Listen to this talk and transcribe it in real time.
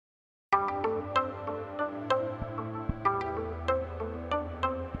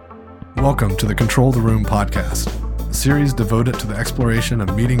Welcome to the Control the Room podcast, a series devoted to the exploration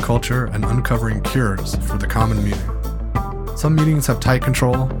of meeting culture and uncovering cures for the common meeting. Some meetings have tight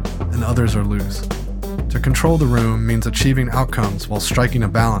control, and others are loose. To control the room means achieving outcomes while striking a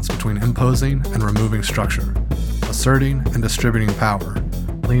balance between imposing and removing structure, asserting and distributing power,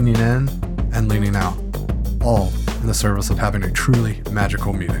 leaning in and leaning out, all in the service of having a truly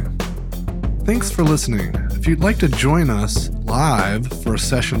magical meeting. Thanks for listening. If you'd like to join us live for a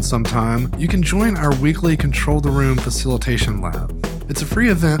session sometime, you can join our weekly Control the Room Facilitation Lab. It's a free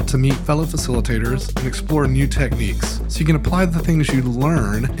event to meet fellow facilitators and explore new techniques, so you can apply the things you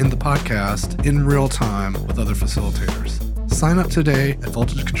learn in the podcast in real time with other facilitators. Sign up today at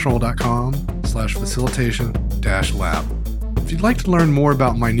voltagecontrol.com/facilitation-lab. If you'd like to learn more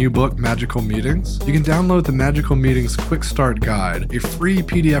about my new book, Magical Meetings, you can download the Magical Meetings Quick Start Guide, a free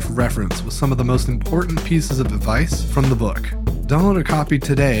PDF reference with some of the most important pieces of advice from the book. Download a copy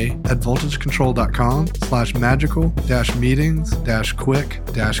today at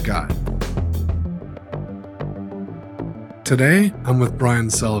voltagecontrol.com/magical-meetings-quick-guide. Today, I'm with Brian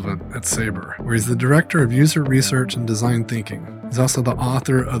Sullivan at Sabre, where he's the Director of User Research and Design Thinking. He's also the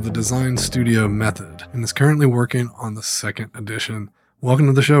author of the Design Studio Method and is currently working on the second edition. Welcome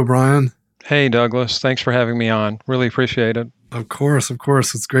to the show, Brian. Hey, Douglas. Thanks for having me on. Really appreciate it. Of course.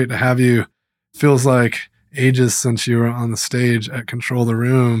 It's great to have you. Feels like ages since you were on the stage at Control the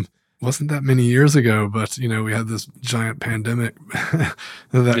Room. Wasn't that many years ago, but we had this giant pandemic that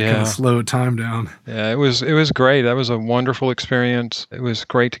kind of slowed time down. Yeah, it was great. That was a wonderful experience. It was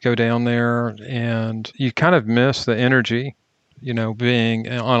great to go down there, and you kind of miss the energy, being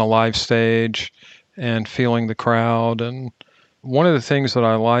on a live stage and feeling the crowd. And one of the things that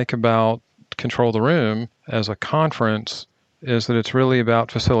I like about Control the Room as a conference is that it's really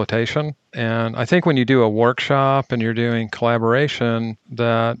about facilitation. And I think when you do a workshop and you're doing collaboration,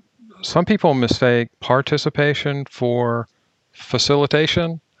 that some people mistake participation for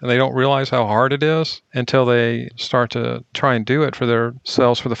facilitation, and they don't realize how hard it is until they start to try and do it for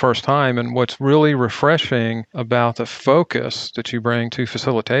themselves for the first time. And what's really refreshing about the focus that you bring to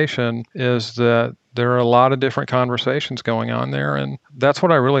facilitation is that there are a lot of different conversations going on there. And that's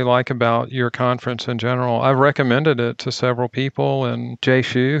what I really like about your conference in general. I've recommended it to several people, and Jay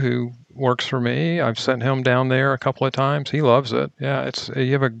Shu, who works for me, I've sent him down there a couple of times. He loves it. Yeah,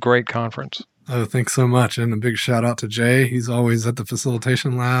 you have a great conference. Oh, thanks so much. And a big shout out to Jay. He's always at the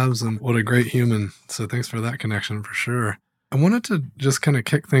facilitation labs, and what a great human. So thanks for that connection for sure. I wanted to just kind of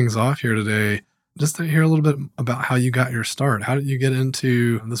kick things off here today, just to hear a little bit about how you got your start. How did you get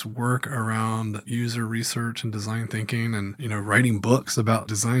into this work around user research and design thinking and, writing books about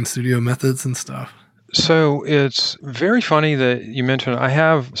design studio methods and stuff? So it's very funny that you mentioned I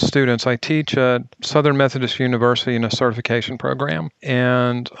have students. I teach at Southern Methodist University in a certification program,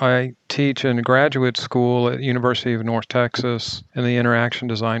 and I teach in graduate school at University of North Texas in the interaction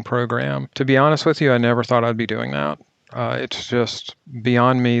design program. To be honest with you, I never thought I'd be doing that. It's just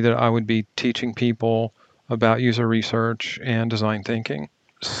beyond me that I would be teaching people about user research and design thinking.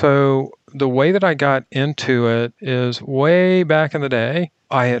 So the way that I got into it is way back in the day,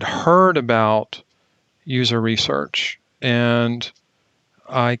 I had heard about user research, and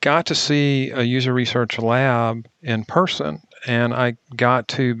I got to see a user research lab in person, and I got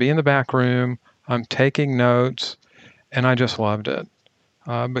to be in the back room. I'm taking notes, and I just loved it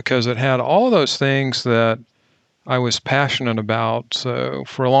because it had all of those things that I was passionate about. So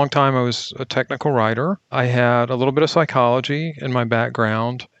for a long time, I was a technical writer. I had a little bit of psychology in my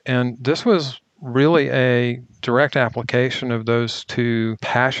background, and this was really a direct application of those two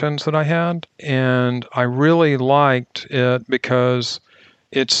passions that I had. And I really liked it because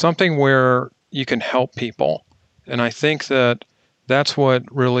it's something where you can help people. And I think that that's what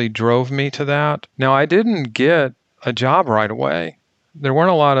really drove me to that. Now, I didn't get a job right away. There weren't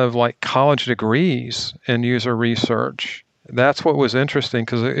a lot of college degrees in user research. That's what was interesting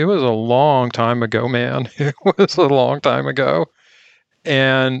because it was a long time ago, man. It was a long time ago.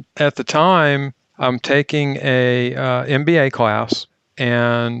 And at the time, I'm taking a MBA class,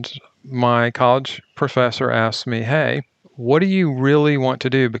 and my college professor asked me, hey, what do you really want to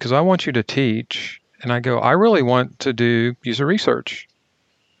do? Because I want you to teach. And I go, I really want to do user research.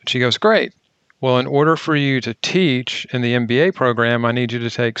 And she goes, great. Well, in order for you to teach in the MBA program, I need you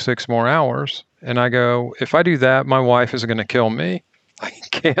to take 6 more hours. And I go, if I do that, my wife is going to kill me. I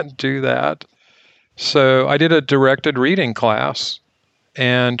can't do that. So I did a directed reading class.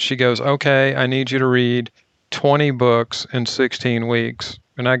 And she goes, okay, I need you to read 20 books in 16 weeks.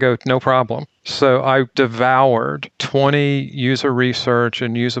 And I go, no problem. So I devoured 20 user research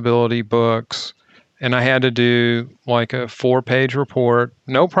and usability books And I had to do like a 4-page report,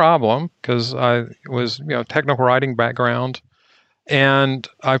 no problem, because I was, technical writing background. And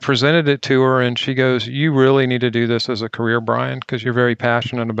I presented it to her, and she goes, "You really need to do this as a career, Brian, because you're very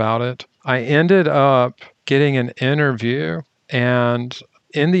passionate about it." I ended up getting an interview, and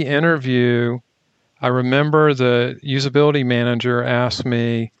in the interview, I remember the usability manager asked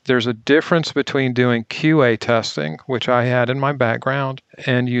me, there's a difference between doing QA testing, which I had in my background,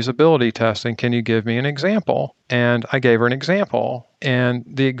 and usability testing. Can you give me an example? And I gave her an example. And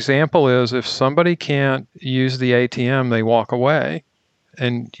the example is if somebody can't use the ATM, they walk away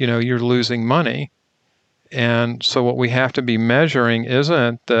and, you're losing money. And so what we have to be measuring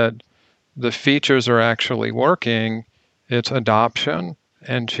isn't that the features are actually working, it's adoption.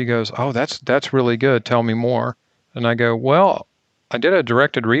 And she goes, "Oh, that's really good. Tell me more." And I go, "Well, I did a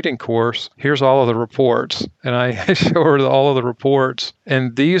directed reading course. Here's all of the reports." And I show her all of the reports.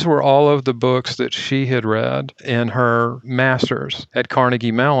 And these were all of the books that she had read in her master's at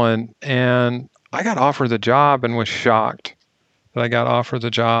Carnegie Mellon. And I got offered the job and was shocked that I got offered the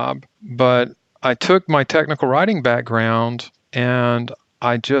job. But I took my technical writing background and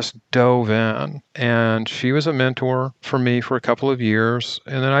I just dove in, and she was a mentor for me for a couple of years.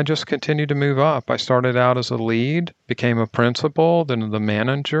 And then I just continued to move up. I started out as a lead, became a principal, then the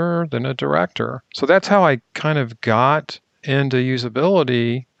manager, then a director. So that's how I kind of got into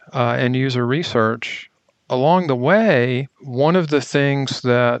usability and user research. Along the way, one of the things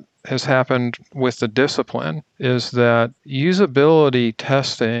that has happened with the discipline is that usability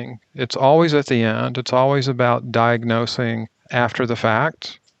testing, it's always at the end. It's always about diagnosing after the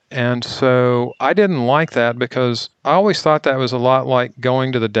fact. And so I didn't like that because I always thought that was a lot like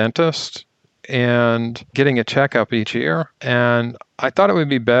going to the dentist and getting a checkup each year. And I thought it would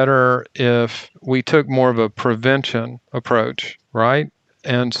be better if we took more of a prevention approach, right?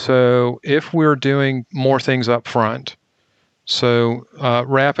 And so if we're doing more things up front, so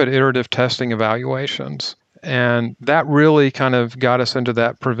rapid iterative testing evaluations, and that really kind of got us into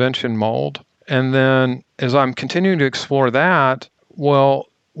that prevention mold. And then as I'm continuing to explore that, well,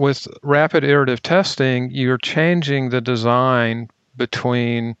 with rapid iterative testing, you're changing the design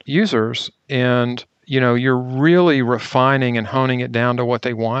between users and you're really refining and honing it down to what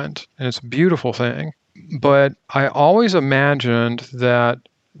they want. And it's a beautiful thing. But I always imagined that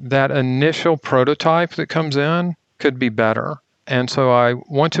initial prototype that comes in could be better. And so I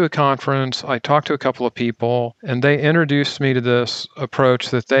went to a conference, I talked to a couple of people, and they introduced me to this approach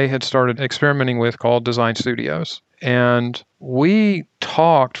that they had started experimenting with called Design Studios. And we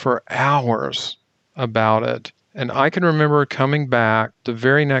talked for hours about it. And I can remember coming back the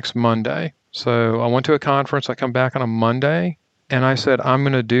very next Monday. So I went to a conference, I come back on a Monday, and I said, I'm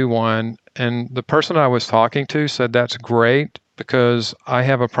going to do one. And the person I was talking to said, that's great because I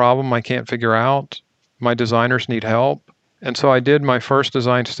have a problem I can't figure out. My designers need help. And so I did my first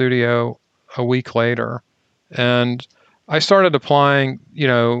design studio a week later. And I started applying,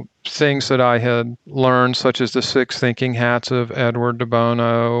 things that I had learned, such as the 6 thinking hats of Edward de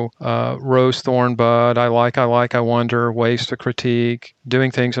Bono, Rose Thorn Bud, I wonder, ways to critique,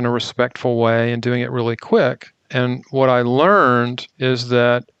 doing things in a respectful way and doing it really quick. And what I learned is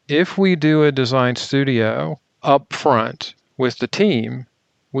that if we do a design studio up front with the team,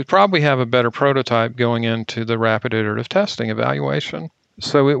 we probably have a better prototype going into the rapid iterative testing evaluation.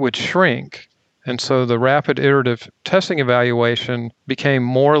 So it would shrink. And so the rapid iterative testing evaluation became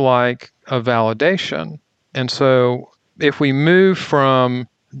more like a validation. And so if we move from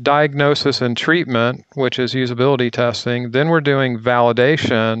diagnosis and treatment, which is usability testing, then we're doing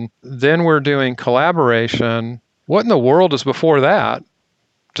validation, then we're doing collaboration. What in the world is before that?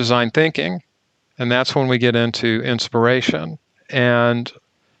 Design thinking. And that's when we get into inspiration. And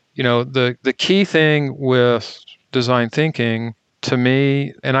the key thing with design thinking to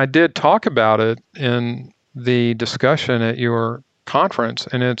me, and I did talk about it in the discussion at your conference,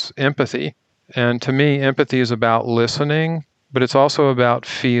 and it's empathy. And to me, empathy is about listening, but it's also about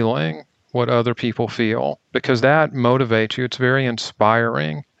feeling what other people feel because that motivates you. It's very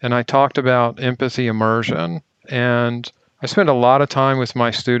inspiring. And I talked about empathy immersion, and I spend a lot of time with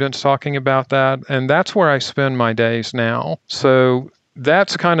my students talking about that, and that's where I spend my days now. So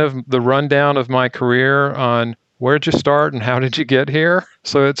that's kind of the rundown of my career on where'd you start and how did you get here.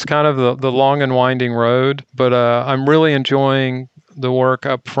 So it's kind of the long and winding road, but I'm really enjoying the work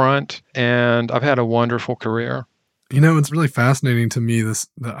up front, and I've had a wonderful career. It's really fascinating to me,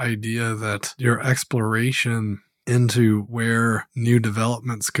 the idea that your exploration into where new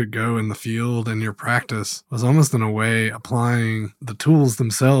developments could go in the field and your practice was almost in a way applying the tools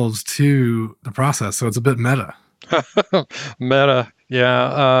themselves to the process. So it's a bit meta. Meta.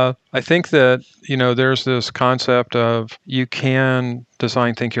 Yeah. I think that, there's this concept of you can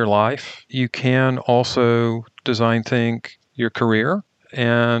design think your life. You can also design think your career.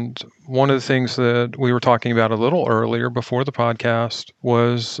 And one of the things that we were talking about a little earlier before the podcast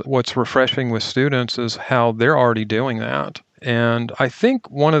was what's refreshing with students is how they're already doing that. And I think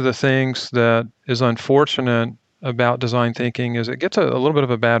one of the things that is unfortunate about design thinking is it gets a little bit of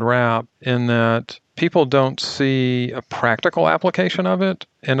a bad rap in that people don't see a practical application of it.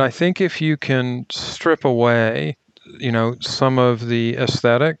 And I think if you can strip away, some of the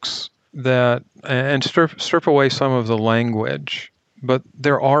aesthetics and strip away some of the language, but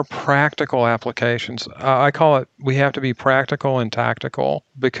there are practical applications. I call it, we have to be practical and tactical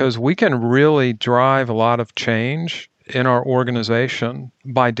because we can really drive a lot of change in our organization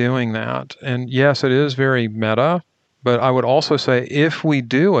by doing that. And yes, it is very meta, but I would also say if we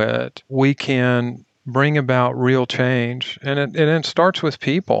do it, we can bring about real change. And it starts with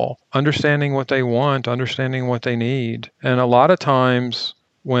people understanding what they want, understanding what they need. And a lot of times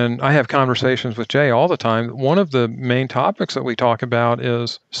when I have conversations with Jay all the time, one of the main topics that we talk about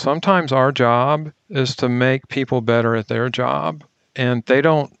is sometimes our job is to make people better at their job, and they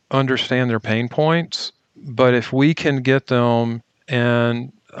don't understand their pain points. But if we can get them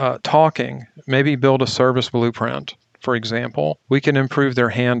and talking, maybe build a service blueprint, for example, we can improve their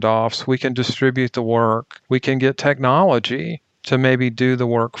handoffs, we can distribute the work, we can get technology to maybe do the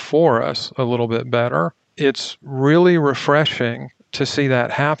work for us a little bit better. It's really refreshing to see that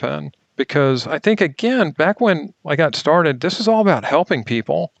happen because I think, again, back when I got started, this is all about helping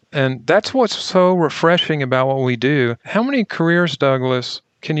people. And that's what's so refreshing about what we do. How many careers, Douglas,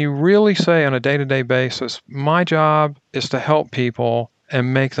 can you really say on a day-to-day basis, my job is to help people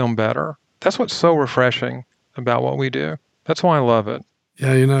and make them better? That's what's so refreshing about what we do. That's why I love it.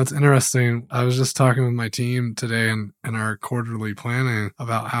 Yeah, it's interesting. I was just talking with my team today in our quarterly planning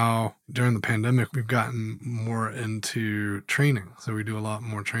about how during the pandemic, we've gotten more into training. So we do a lot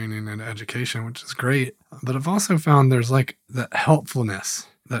more training and education, which is great. But I've also found there's like that helpfulness,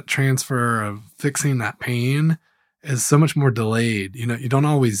 that transfer of fixing that pain is so much more delayed. You don't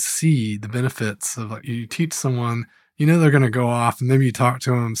always see the benefits of like you teach someone, they're going to go off and maybe you talk to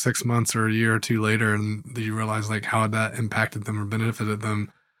them 6 months or a year or two later and you realize like how that impacted them or benefited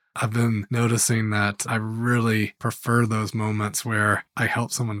them. I've been noticing that I really prefer those moments where I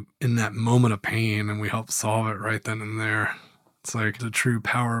help someone in that moment of pain and we help solve it right then and there. It's like the true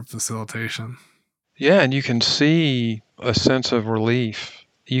power of facilitation. Yeah, and you can see a sense of relief.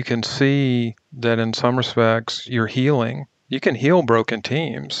 You can see that in some respects you're healing. You can heal broken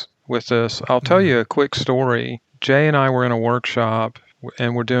teams with this. I'll tell you a quick story. Jay and I were in a workshop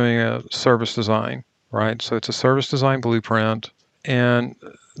and we're doing a service design, right? So it's a service design blueprint. And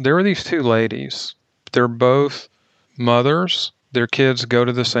there were these two ladies. They're both mothers. Their kids go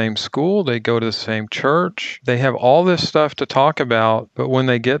to the same school. They go to the same church. They have all this stuff to talk about. But when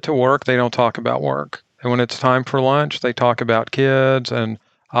they get to work, they don't talk about work. And when it's time for lunch, they talk about kids and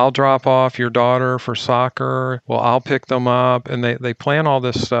I'll drop off your daughter for soccer. Well, I'll pick them up. And they plan all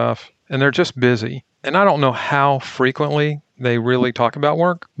this stuff. And they're just busy. And I don't know how frequently they really talk about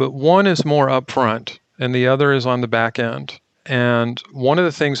work, but one is more upfront and the other is on the back end. And one of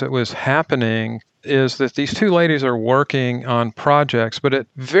the things that was happening is that these two ladies are working on projects, but at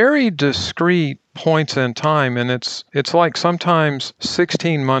very discrete points in time. And it's like sometimes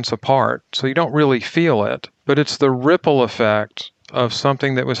 16 months apart. So you don't really feel it, but it's the ripple effect of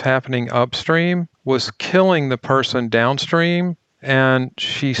something that was happening upstream was killing the person downstream. And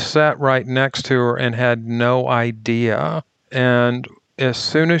she sat right next to her and had no idea. And as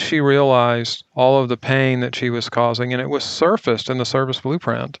soon as she realized all of the pain that she was causing, and it was surfaced in the service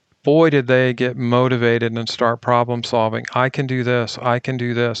blueprint, boy, did they get motivated and start problem solving. I can do this. I can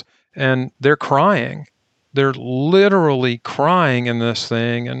do this. And they're crying. They're literally crying in this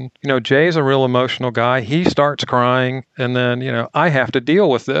thing. And, Jay's a real emotional guy. He starts crying. And then, I have to deal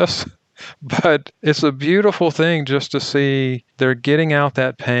with this. But it's a beautiful thing just to see they're getting out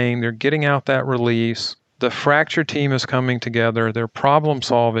that pain, they're getting out that release. The fractured team is coming together, they're problem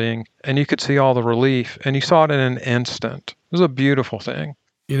solving, and you could see all the relief, and you saw it in an instant. It was a beautiful thing.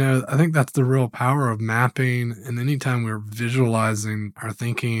 I think that's the real power of mapping and anytime we're visualizing our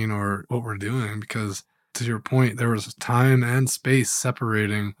thinking or what we're doing, because to your point, there was time and space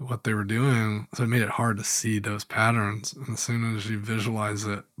separating what they were doing. So it made it hard to see those patterns. And as soon as you visualize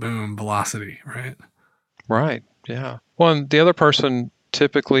it, boom, velocity, right? Right. Yeah. Well, and the other person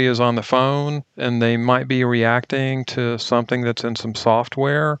typically is on the phone and they might be reacting to something that's in some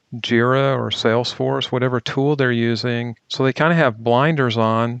software, Jira or Salesforce, whatever tool they're using. So they kind of have blinders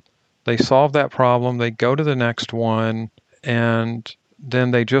on. they solve that problem, they go to the next one, and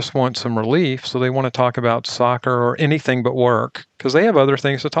then they just want some relief. So they want to talk about soccer or anything but work because they have other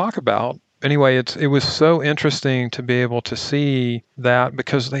things to talk about. Anyway, it was so interesting to be able to see that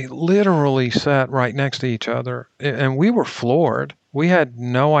because they literally sat right next to each other and we were floored. We had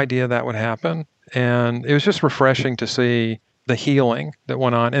no idea that would happen. And it was just refreshing to see the healing that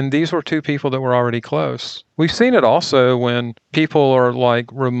went on. And these were two people that were already close. We've seen it also when people are like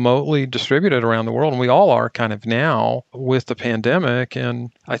remotely distributed around the world, and we all are kind of now with the pandemic.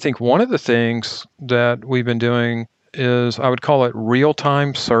 And I think one of the things that we've been doing is I would call it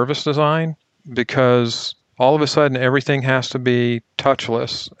real-time service design, because all of a sudden everything has to be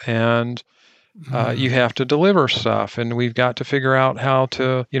touchless and you have to deliver stuff, and we've got to figure out how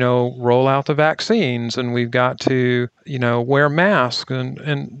to, roll out the vaccines, and we've got to, wear masks.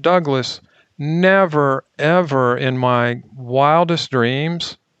 And Douglas, never, ever in my wildest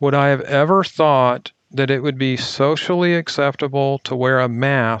dreams would I have ever thought that it would be socially acceptable to wear a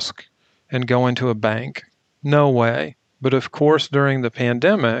mask and go into a bank. No way. But of course, during the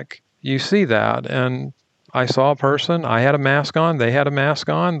pandemic, you see that. And I saw a person, I had a mask on, they had a mask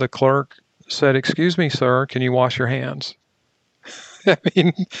on. The clerk said, "Excuse me, sir, can you wash your hands?" I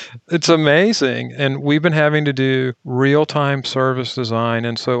mean, it's amazing. And we've been having to do real-time service design.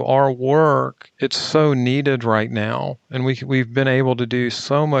 And so our work, it's so needed right now. And we've been able to do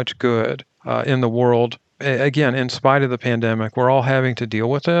so much good in the world. Again, in spite of the pandemic, we're all having to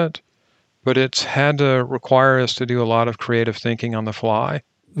deal with it. But it's had to require us to do a lot of creative thinking on the fly.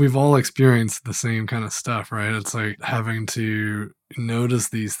 We've all experienced the same kind of stuff, right? It's like having to notice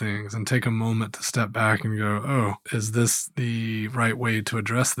these things and take a moment to step back and go, oh, is this the right way to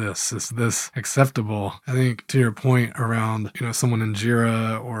address this? Is this acceptable? I think to your point around, someone in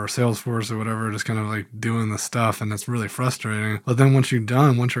Jira or Salesforce or whatever, just kind of like doing the stuff, and it's really frustrating. But then once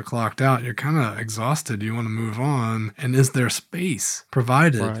you're clocked out, you're kind of exhausted. You want to move on. And is there space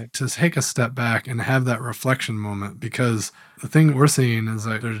provided to take a step back and have that reflection moment? Because the thing that we're seeing is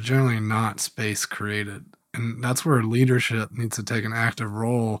like there's generally not space created. And that's where leadership needs to take an active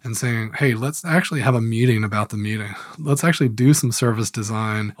role in saying, hey, let's actually have a meeting about the meeting. Let's actually do some service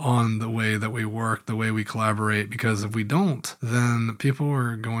design on the way that we work, the way we collaborate. Because if we don't, then people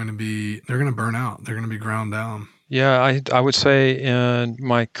are going to they're going to burn out. They're going to be ground down. Yeah, I would say in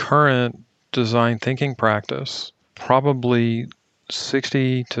my current design thinking practice, probably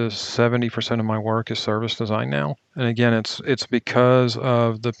 60 to 70% of my work is service design now. And again, it's because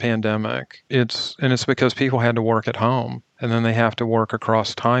of the pandemic. It's because people had to work at home, and then they have to work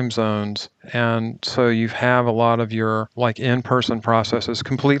across time zones. And so you have a lot of your like in-person processes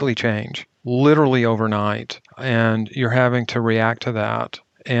completely change, literally overnight. And you're having to react to that.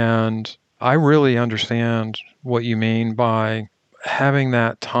 And I really understand what you mean by having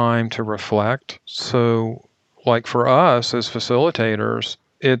that time to reflect. So like for us as facilitators,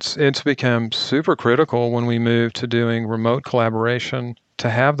 it's become super critical when we move to doing remote collaboration to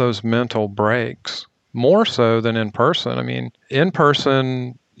have those mental breaks, more so than in person. I mean, in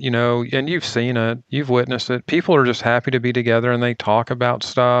person, and you've seen it, you've witnessed it. People are just happy to be together and they talk about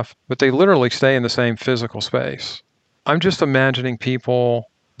stuff, but they literally stay in the same physical space. I'm just imagining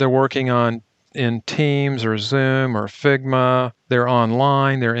people, they're working in Teams or Zoom or Figma, they're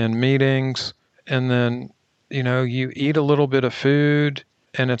online, they're in meetings, and then you eat a little bit of food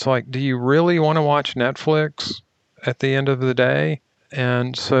and it's like, do you really want to watch Netflix at the end of the day?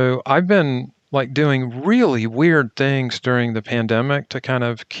 And so I've been like doing really weird things during the pandemic to kind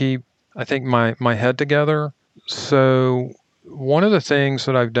of keep, I think, my head together. So one of the things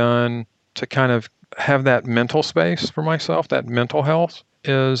that I've done to kind of have that mental space for myself, that mental health,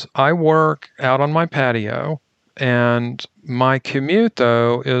 is I work out on my patio. And my commute,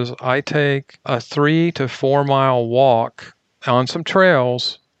 though, is I take a 3 to 4 mile walk on some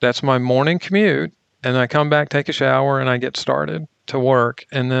trails. That's my morning commute. And I come back, take a shower, and I get started to work.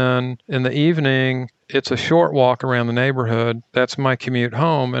 And then in the evening, it's a short walk around the neighborhood. That's my commute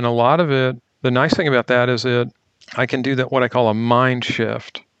home. And a lot of it, the nice thing about that is I can do that, what I call a mind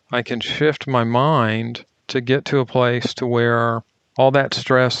shift. I can shift my mind to get to a place to where all that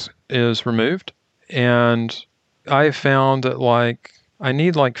stress is removed. And I found that I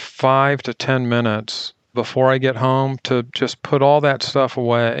need 5 to 10 minutes before I get home to just put all that stuff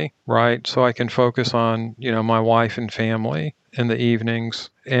away, right? So I can focus on, my wife and family in the evenings.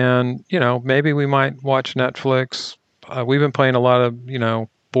 And, maybe we might watch Netflix. We've been playing a lot of,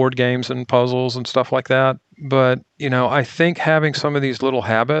 board games and puzzles and stuff like that. But, I think having some of these little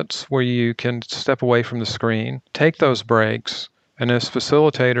habits where you can step away from the screen, take those breaks. And as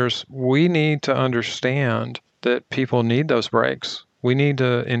facilitators, we need to understand that people need those breaks. We need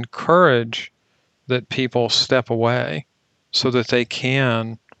to encourage that people step away so that they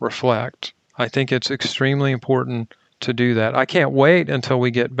can reflect. I think it's extremely important to do that. I can't wait until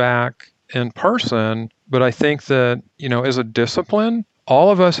we get back in person, but I think that, as a discipline,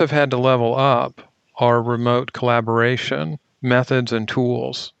 all of us have had to level up our remote collaboration methods and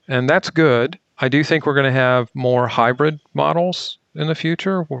tools. And that's good. I do think we're going to have more hybrid models in the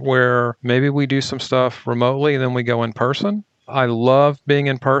future where maybe we do some stuff remotely and then we go in person. I love being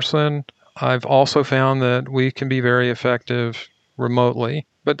in person. I've also found that we can be very effective remotely.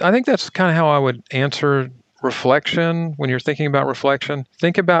 But I think that's kind of how I would answer reflection. When you're thinking about reflection,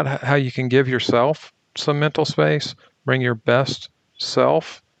 think about how you can give yourself some mental space, bring your best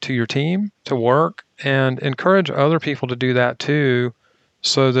self to your team, to work, and encourage other people to do that too,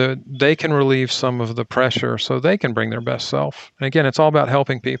 so that they can relieve some of the pressure so they can bring their best self. And again, it's all about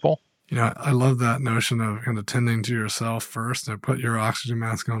helping people. I love that notion of kind of tending to yourself first and put your oxygen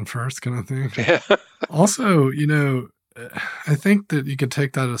mask on first kind of thing. Yeah. Also, I think that you could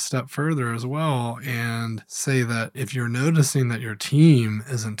take that a step further as well and say that if you're noticing that your team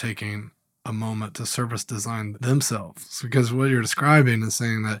isn't taking a moment to service design themselves, because what you're describing is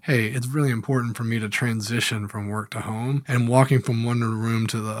saying that, hey, it's really important for me to transition from work to home, and walking from one room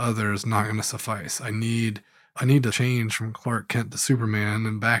to the other is not going to suffice. I need to change from Clark Kent to Superman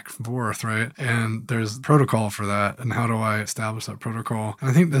and back and forth, right? And there's protocol for that. And how do I establish that protocol? And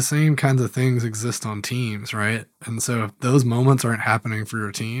I think the same kinds of things exist on teams, right? And so if those moments aren't happening for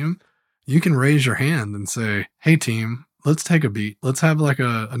your team, you can raise your hand and say, hey, team, let's take a beat. Let's have like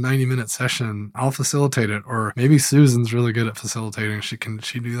a 90-minute session. I'll facilitate it. Or maybe Susan's really good at facilitating. Can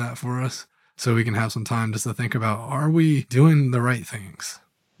she do that for us? So we can have some time just to think about, are we doing the right things?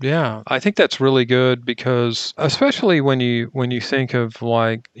 Yeah, I think that's really good because especially when you think of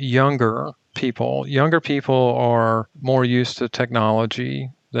like younger people are more used to technology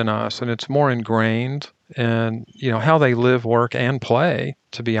than us, and it's more ingrained in, how they live, work, and play,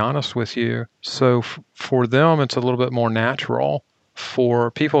 to be honest with you. So for them, it's a little bit more natural. For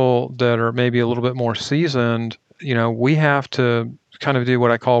people that are maybe a little bit more seasoned, we have to kind of do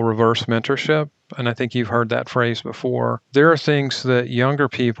what I call reverse mentorship. And I think you've heard that phrase before. There are things that younger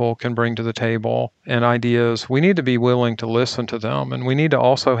people can bring to the table and ideas. We need to be willing to listen to them. And we need to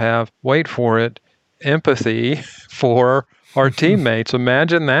also have, wait for it, empathy for our teammates.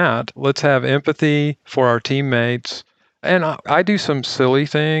 Imagine that. Let's have empathy for our teammates. And I do some silly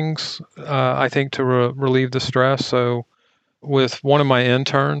things, I think, to relieve the stress. So with one of my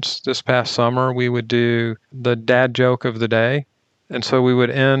interns this past summer, we would do the dad joke of the day. And so we would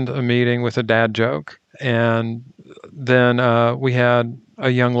end a meeting with a dad joke. And then we had a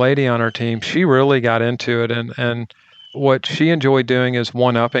young lady on our team. She really got into it. And what she enjoyed doing is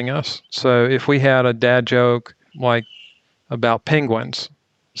one-upping us. So if we had a dad joke like about penguins,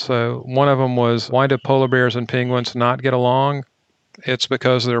 so one of them was, why do polar bears and penguins not get along? It's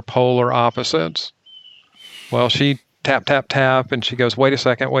because they're polar opposites. Well, she tap, tap, tap, and she goes, wait a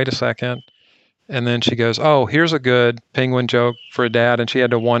second. And then she goes, oh, here's a good penguin joke for a dad. And she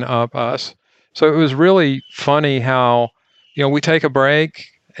had to one-up us. So it was really funny how, we take a break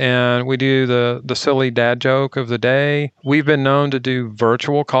and we do the silly dad joke of the day. We've been known to do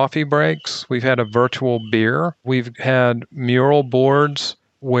virtual coffee breaks. We've had a virtual beer. We've had mural boards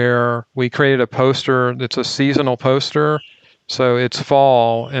where we created a poster that's a seasonal poster. So it's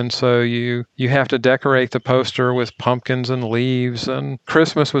fall, and so you have to decorate the poster with pumpkins and leaves. And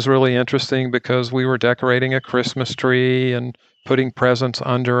Christmas was really interesting because we were decorating a Christmas tree and putting presents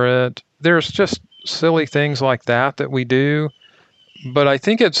under it. There's just silly things like that we do. But I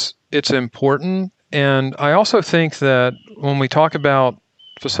think it's important. And I also think that when we talk about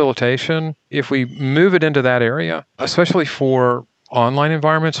facilitation, if we move it into that area, especially for online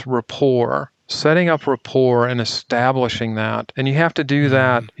environments, setting up rapport and establishing that. And you have to do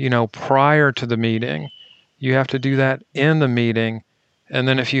that, prior to the meeting. You have to do that in the meeting. And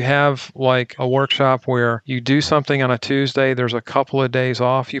then if you have like a workshop where you do something on a Tuesday, there's a couple of days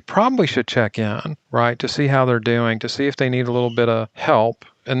off, you probably should check in, right, to see how they're doing, to see if they need a little bit of help.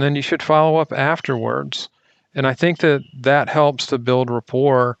 And then you should follow up afterwards. And I think that helps to build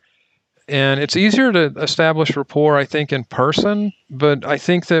rapport. And it's easier to establish rapport, I think, in person. But I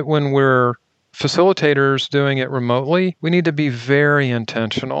think that when we're facilitators doing it remotely, we need to be very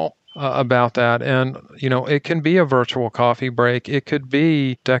intentional about that. And, it can be a virtual coffee break. It could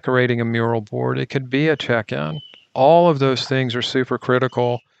be decorating a mural board. It could be a check-in. All of those things are super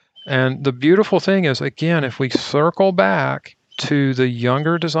critical. And the beautiful thing is, again, if we circle back to the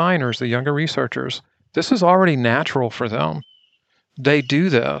younger designers, the younger researchers, this is already natural for them. They do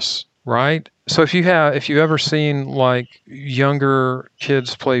this. right? So if you've ever seen like younger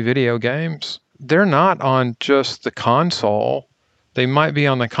kids play video games, they're not on just the console. They might be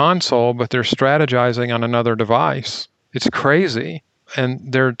on the console, but they're strategizing on another device. It's crazy.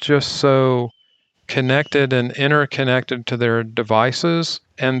 And they're just so connected and interconnected to their devices.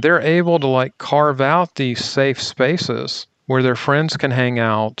 And they're able to like carve out these safe spaces where their friends can hang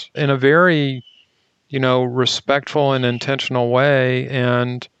out in a very, respectful and intentional way.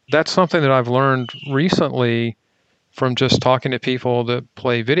 And that's something that I've learned recently from just talking to people that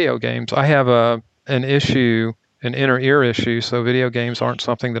play video games. I have an issue, an inner ear issue, so video games aren't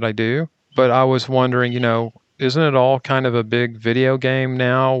something that I do. But I was wondering, isn't it all kind of a big video game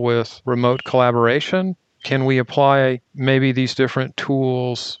now with remote collaboration? Can we apply maybe these different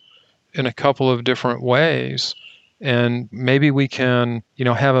tools in a couple of different ways? And maybe we can,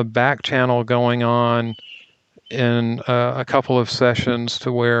 have a back channel going on in a couple of sessions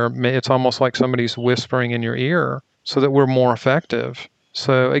to where it's almost like somebody's whispering in your ear so that we're more effective.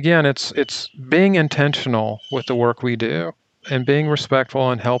 So again, it's being intentional with the work we do and being respectful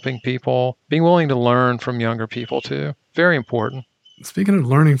and helping people, being willing to learn from younger people too. Very important. Speaking of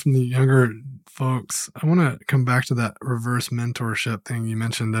learning from the younger folks, I want to come back to that reverse mentorship thing you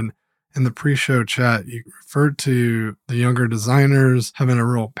mentioned. And in the pre-show chat, you referred to the younger designers having a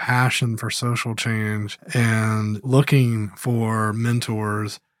real passion for social change and looking for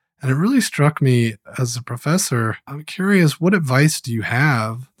mentors. And it really struck me as a professor. I'm curious, what advice do you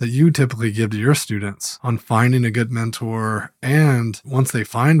have that you typically give to your students on finding a good mentor? And once they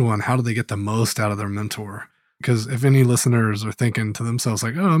find one, how do they get the most out of their mentor? Because if any listeners are thinking to themselves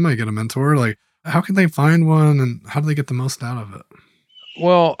like, oh, I might get a mentor, like how can they find one and how do they get the most out of it?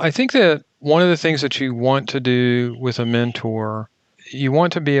 Well, I think that one of the things that you want to do with a mentor, you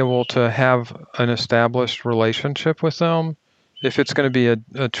want to be able to have an established relationship with them if it's going to be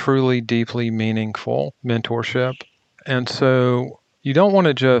a truly deeply meaningful mentorship. And so you don't want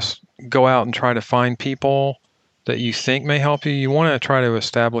to just go out and try to find people that you think may help you. You want to try to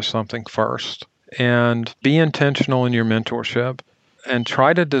establish something first and be intentional in your mentorship and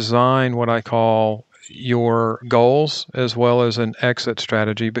try to design what I call your goals as well as an exit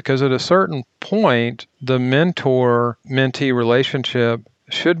strategy, because at a certain point, the mentor-mentee relationship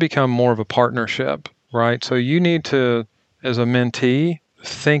should become more of a partnership, right? So you need to, as a mentee,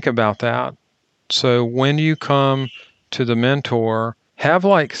 think about that. So when you come to the mentor, have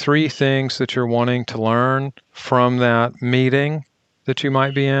like 3 things that you're wanting to learn from that meeting that you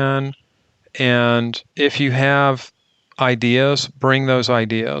might be in. And if you have ideas, bring those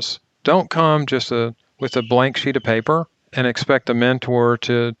ideas. Don't come just with a blank sheet of paper and expect a mentor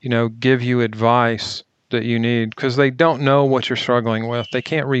to, give you advice that you need, because they don't know what you're struggling with. They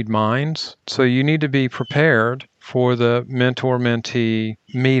can't read minds. So you need to be prepared for the mentor-mentee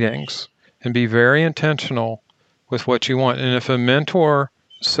meetings and be very intentional with what you want. And if a mentor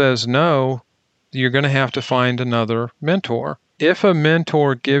says no, you're going to have to find another mentor. If a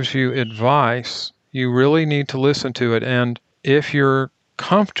mentor gives you advice, you really need to listen to it. And if you're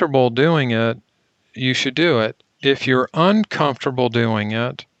comfortable doing it, you should do it. If you're uncomfortable doing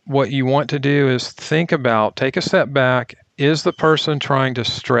it, what you want to do is take a step back. Is the person trying to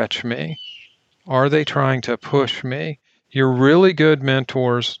stretch me? Are they trying to push me? Your really good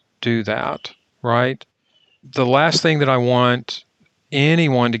mentors do that, right? The last thing that I want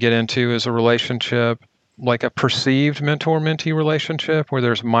anyone to get into is a relationship, like a perceived mentor-mentee relationship where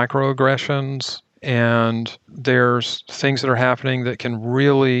there's microaggressions and there's things that are happening that can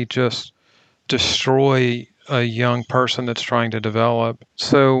really just destroy a young person that's trying to develop.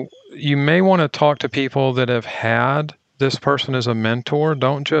 So you may want to talk to people that have had this person as a mentor.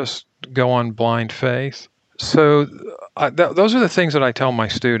 Don't just go on blind faith. So those are the things that I tell my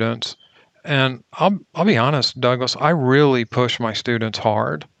students. And I'll be honest, Douglas, I really push my students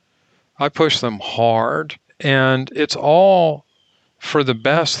hard. I push them hard. And it's all for the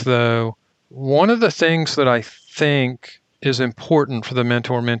best, though. One of the things that I think is important for the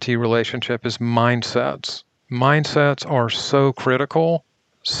mentor-mentee relationship is mindsets. Mindsets are so critical.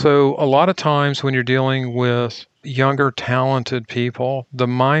 So a lot of times when you're dealing with younger, talented people, the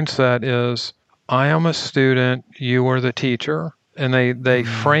mindset is, I am a student, you are the teacher. And they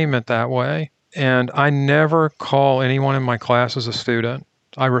frame it that way. And I never call anyone in my class as a student.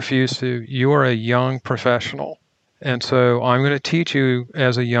 I refuse to. You are a young professional. And so I'm going to teach you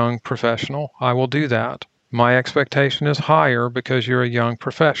as a young professional. I will do that. My expectation is higher because you're a young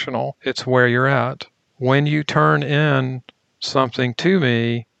professional. It's where you're at. When you turn in something to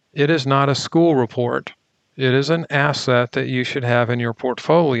me, it is not a school report. It is an asset that you should have in your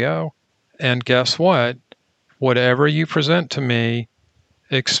portfolio. And guess what? Whatever you present to me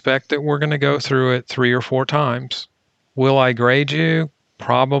expect that we're going to go through it 3 or 4 times. Will I grade you?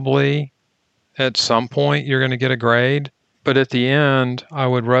 Probably. At some point, you're going to get a grade. But at the end, I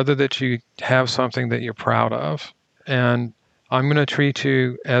would rather that you have something that you're proud of. And I'm going to treat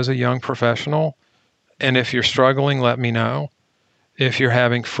you as a young professional. And if you're struggling, let me know. If you're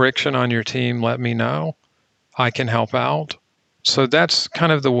having friction on your team, let me know. I can help out. So that's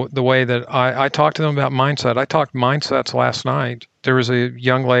kind of the way that I talk to them about mindset. I talked mindsets last night. There was a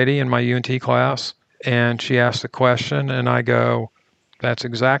young lady in my UNT class, and she asked a question, and I go, that's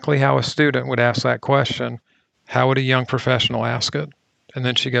exactly how a student would ask that question. How would a young professional ask it? And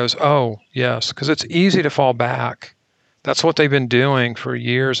then she goes, oh, yes, because it's easy to fall back. That's what they've been doing for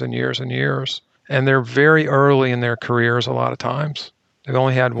years and years and years. And they're very early in their careers a lot of times. They've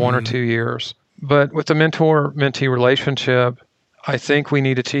only had 1 or 2 years. But with the mentor-mentee relationship, I think we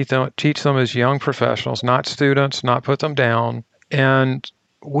need to teach them as young professionals, not students, not put them down. And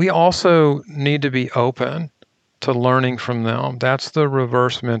we also need to be open to learning from them. That's the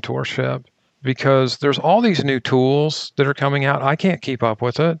reverse mentorship, because there's all these new tools that are coming out. I can't keep up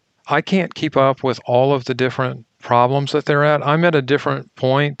with it. I can't keep up with all of the different problems that they're at. I'm at a different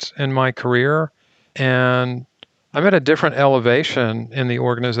point in my career, and I'm at a different elevation in the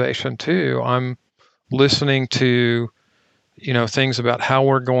organization too. I'm listening to things about how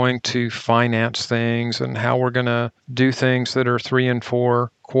we're going to finance things and how we're going to do things that are 3 and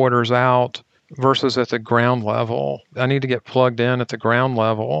 4 quarters out versus at the ground level. I need to get plugged in at the ground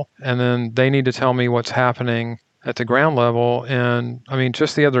level, and then they need to tell me what's happening at the ground level. And I mean,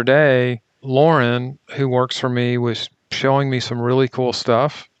 just the other day, Lauren, who works for me, was showing me some really cool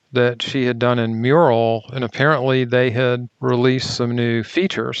stuff that she had done in Mural, and apparently they had released some new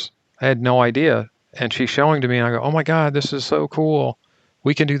features. I had no idea. And she's showing to me, and I go, oh my God, this is so cool.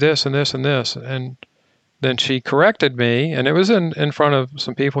 We can do this and this and this. And then she corrected me, and it was in front of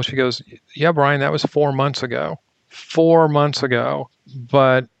some people. She goes, yeah, Brian, that was 4 months ago. 4 months ago.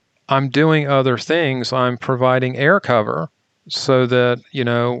 But I'm doing other things. I'm providing air cover so that,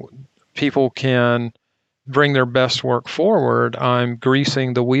 people can bring their best work forward. I'm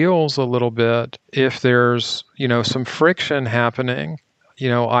greasing the wheels a little bit. If there's, some friction happening,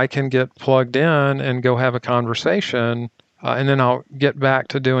 I can get plugged in and go have a conversation, and then I'll get back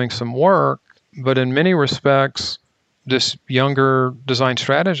to doing some work. But in many respects, this younger design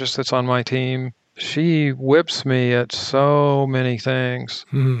strategist that's on my team, she whips me at so many things.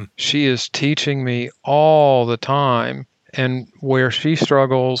 Mm-hmm. She is teaching me all the time. And where she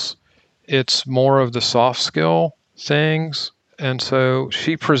struggles, it's more of the soft skill things. And so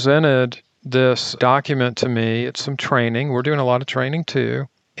she presented this document to me. It's some training. We're doing a lot of training too.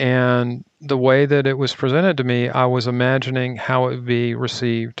 And the way that it was presented to me, I was imagining how it would be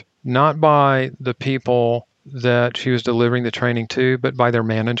received, not by the people that she was delivering the training to, but by their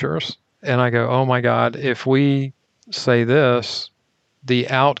managers. And I go, oh my God, if we say this, the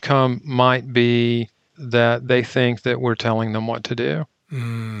outcome might be that they think that we're telling them what to do.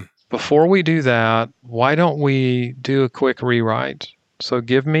 Mm. Before we do that, why don't we do a quick rewrite? So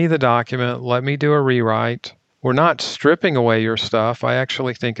give me the document, let me do a rewrite. We're not stripping away your stuff. I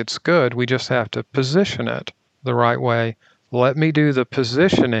actually think it's good. We just have to position it the right way. Let me do the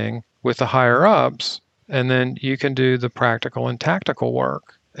positioning with the higher ups, and then you can do the practical and tactical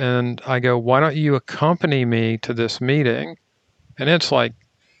work. And I go, why don't you accompany me to this meeting? And it's like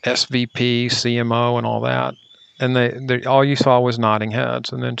SVP, CMO, and all that. And they all you saw was nodding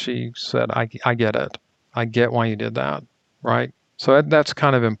heads. And then she said, I get it. I get why you did that, right? So that's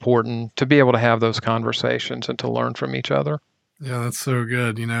kind of important to be able to have those conversations and to learn from each other. Yeah, that's so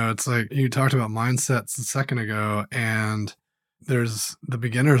good. It's like you talked about mindsets a second ago, and there's the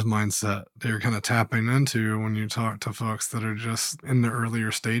beginner's mindset that you're kind of tapping into when you talk to folks that are just in the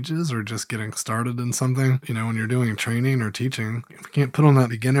earlier stages or just getting started in something. When you're doing training or teaching, if you can't put on that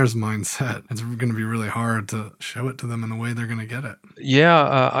beginner's mindset, it's going to be really hard to show it to them in the way they're going to get it.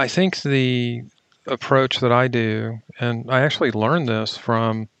 Yeah, I think the approach that I do, and I actually learned this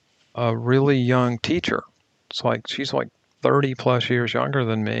from a really young teacher. She's like 30 plus years younger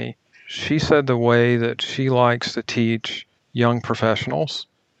than me. She said the way that she likes to teach young professionals,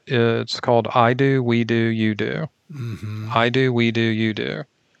 it's called I do, we do, you do. Mm-hmm. I do, we do, you do.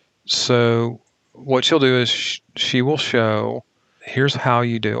 So what she'll do is she will show, here's how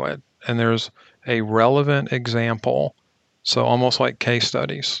you do it. And there's a relevant example. So almost like case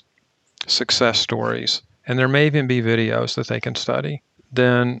studies, success stories, and there may even be videos that they can study.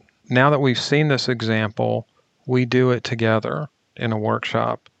 Then now that we've seen this example, we do it together in a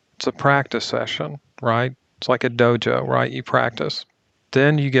workshop. It's a practice session, right? It's like a dojo, right? You practice.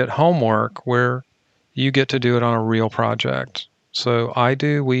 Then you get homework where you get to do it on a real project. So I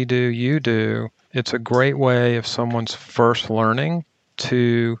do, we do, you do. It's a great way if someone's first learning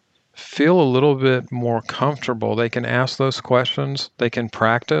to feel a little bit more comfortable. They can ask those questions, they can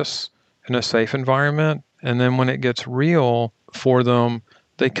practice in a safe environment. And then when it gets real for them,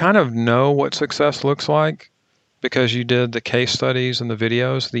 they kind of know what success looks like because you did the case studies and the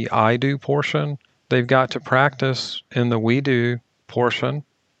videos, the I do portion. They've got to practice in the we do portion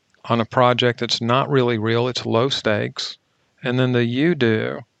on a project that's not really real, it's low stakes. And then the you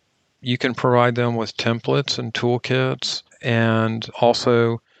do, you can provide them with templates and toolkits, and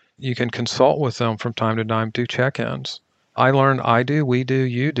also you can consult with them from time to time, do check-ins. I learned I do, we do,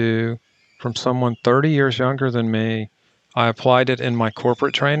 you do from someone 30 years younger than me. I applied it in my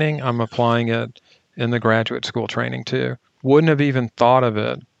corporate training. I'm applying it in the graduate school training too. Wouldn't have even thought of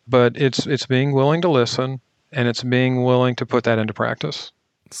it, but it's being willing to listen, and it's being willing to put that into practice.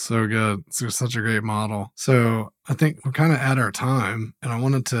 So good. It's such a great model. So I think we're kind of at our time, and I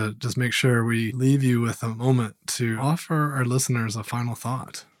wanted to just make sure we leave you with a moment to offer our listeners a final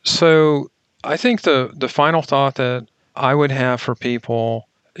thought. So I think the final thought that I would have for people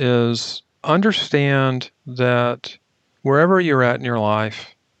is understand that wherever you're at in your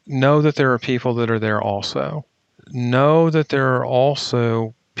life, know that there are people that are there also. Know that there are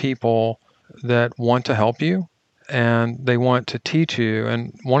also people that want to help you and they want to teach you.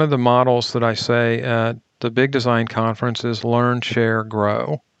 And one of the models that I say at the Big Design Conference is learn, share,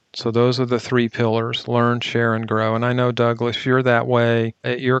 grow. So those are the 3 pillars: learn, share, and grow. And I know, Douglas, you're that way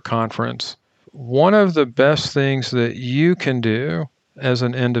at your conference. One of the best things that you can do as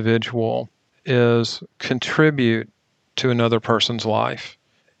an individual is contribute to another person's life.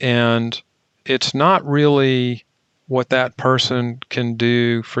 And it's not really what that person can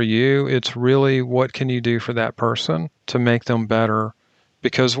do for you. It's really what can you do for that person to make them better.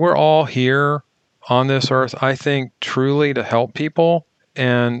 Because we're all here on this earth, I think, truly to help people.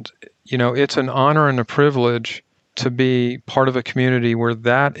 And, it's an honor and a privilege to be part of a community where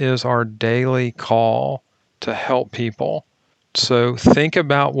that is our daily call to help people. So think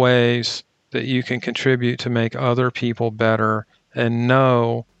about ways that you can contribute to make other people better, and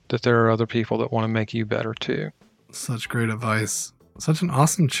know that there are other people that want to make you better too. Such great advice. Such an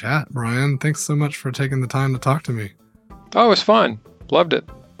awesome chat, Brian. Thanks so much for taking the time to talk to me. Oh, it was fun. Loved it.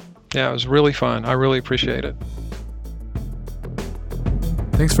 Yeah, it was really fun. I really appreciate it.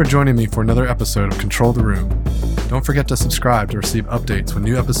 Thanks for joining me for another episode of Control the Room. Don't forget to subscribe to receive updates when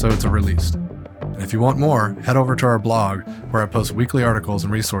new episodes are released. And if you want more, head over to our blog where I post weekly articles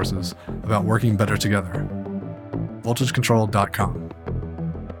and resources about working better together. VoltageControl.com.